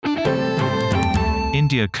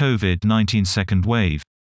India COVID-19 second wave.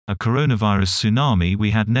 A coronavirus tsunami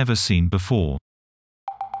we had never seen before.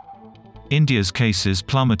 India's cases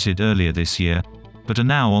plummeted earlier this year, but are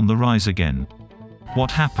now on the rise again.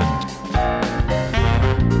 What happened?